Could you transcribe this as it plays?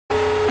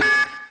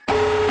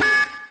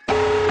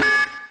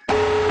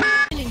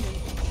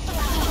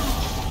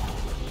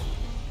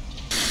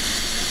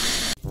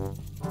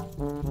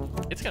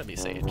It's gonna be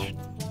Sage.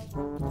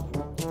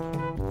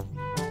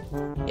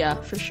 Yeah,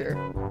 for sure.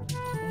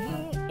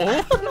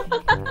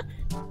 Oh!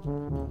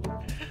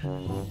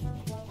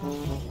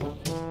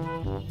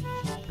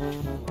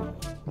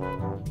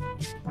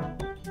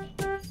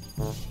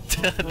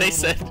 they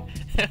said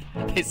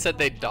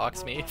they'd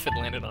dox me if it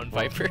landed on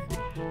Viper.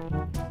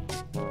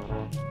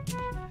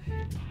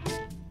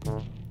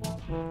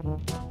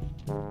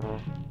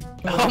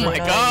 Oh my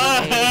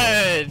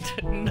god!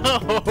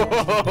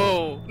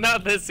 No!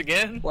 Not this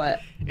again.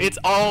 What? It's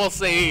all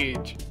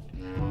Sage.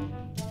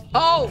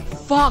 Oh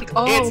fuck!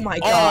 Oh It's my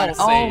god! all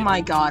Oh Sage.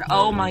 my god!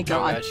 Oh my Oh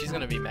god! god, she's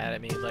gonna be mad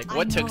at me. Like,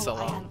 what took so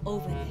long?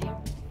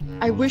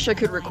 I wish I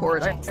could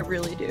record. I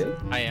really do.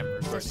 I am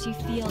recording. Does she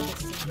feel the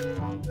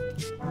same?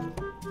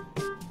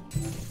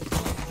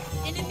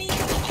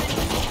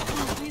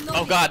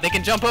 Oh god, they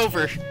can jump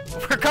over!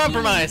 We're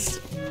compromised!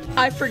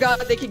 I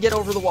forgot they could get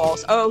over the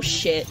walls. Oh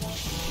shit.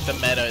 The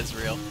meta is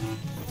real.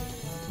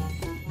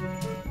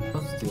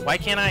 Why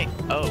can't I?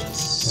 Oh,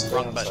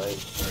 wrong button.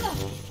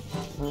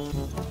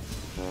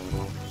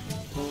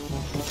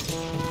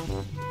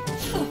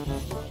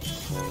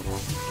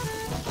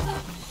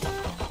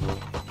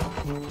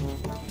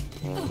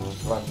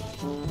 Run.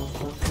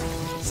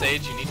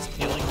 Sage, you need some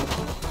healing.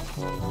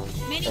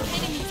 Many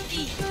enemies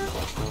eat.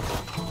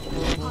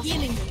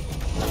 Healing.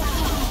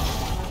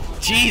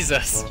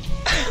 Jesus!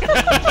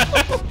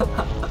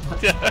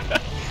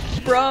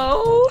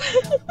 Bro!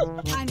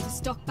 Time to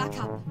stock back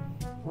up.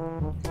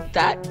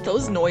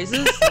 Those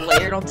noises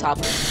layered on top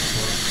of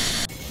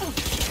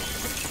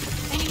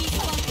Enemy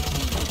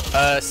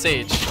spotted.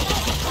 Sage.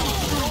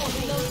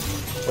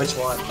 Which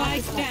one?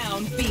 Spike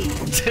down B.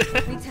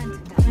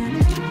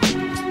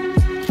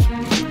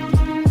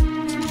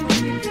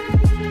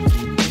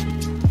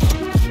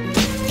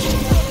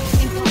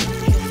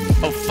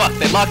 Oh fuck,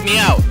 they locked me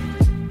out!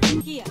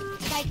 Here,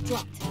 spike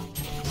dropped.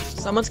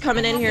 Someone's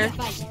coming in here.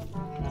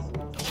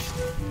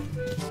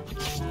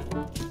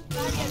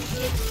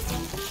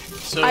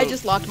 So, I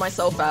just locked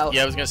myself out.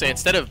 yeah, I was gonna say,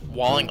 instead of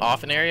walling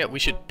off an area, we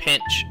should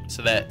pinch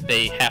so that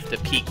they have to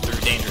peek through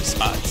dangerous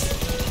spots.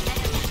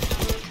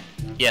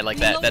 Yeah, like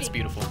that. That's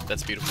beautiful.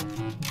 That's beautiful.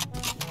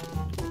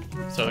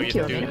 So Thank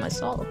you you, do I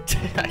saw.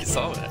 I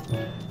saw that.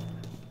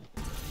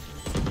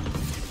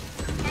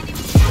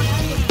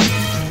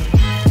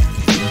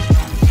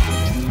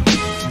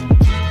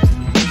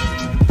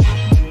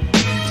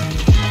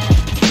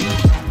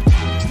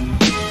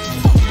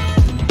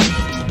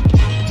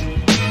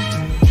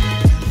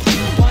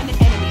 One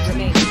enemy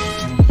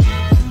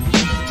remaining.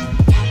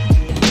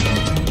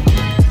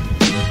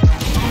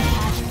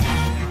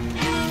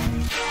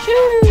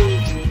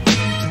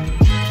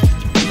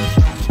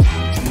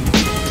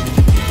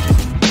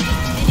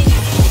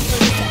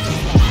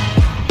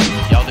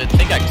 Y'all didn't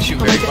think I could shoot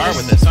very far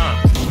with this,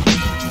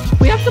 huh?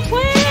 We have to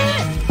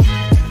plant!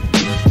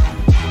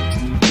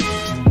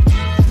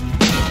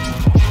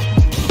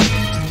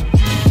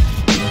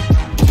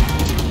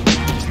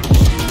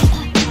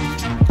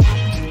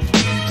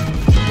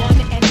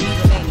 One enemy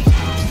remaining.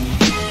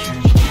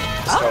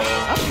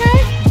 Oh,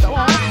 okay. Go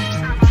on.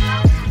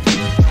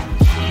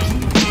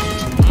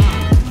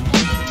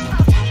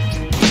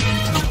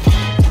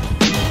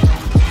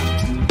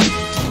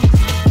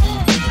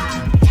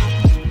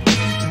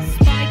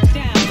 Spike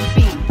down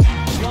B.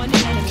 One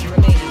enemy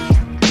remaining.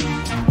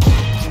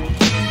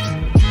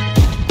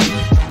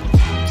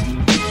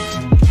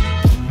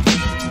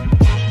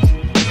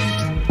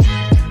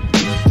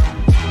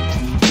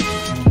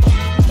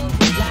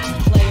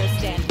 Last player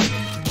standing.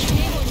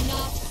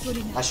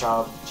 Nice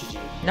job. GG.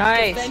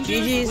 Nice.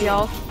 GG's,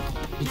 y'all.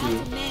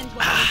 GG.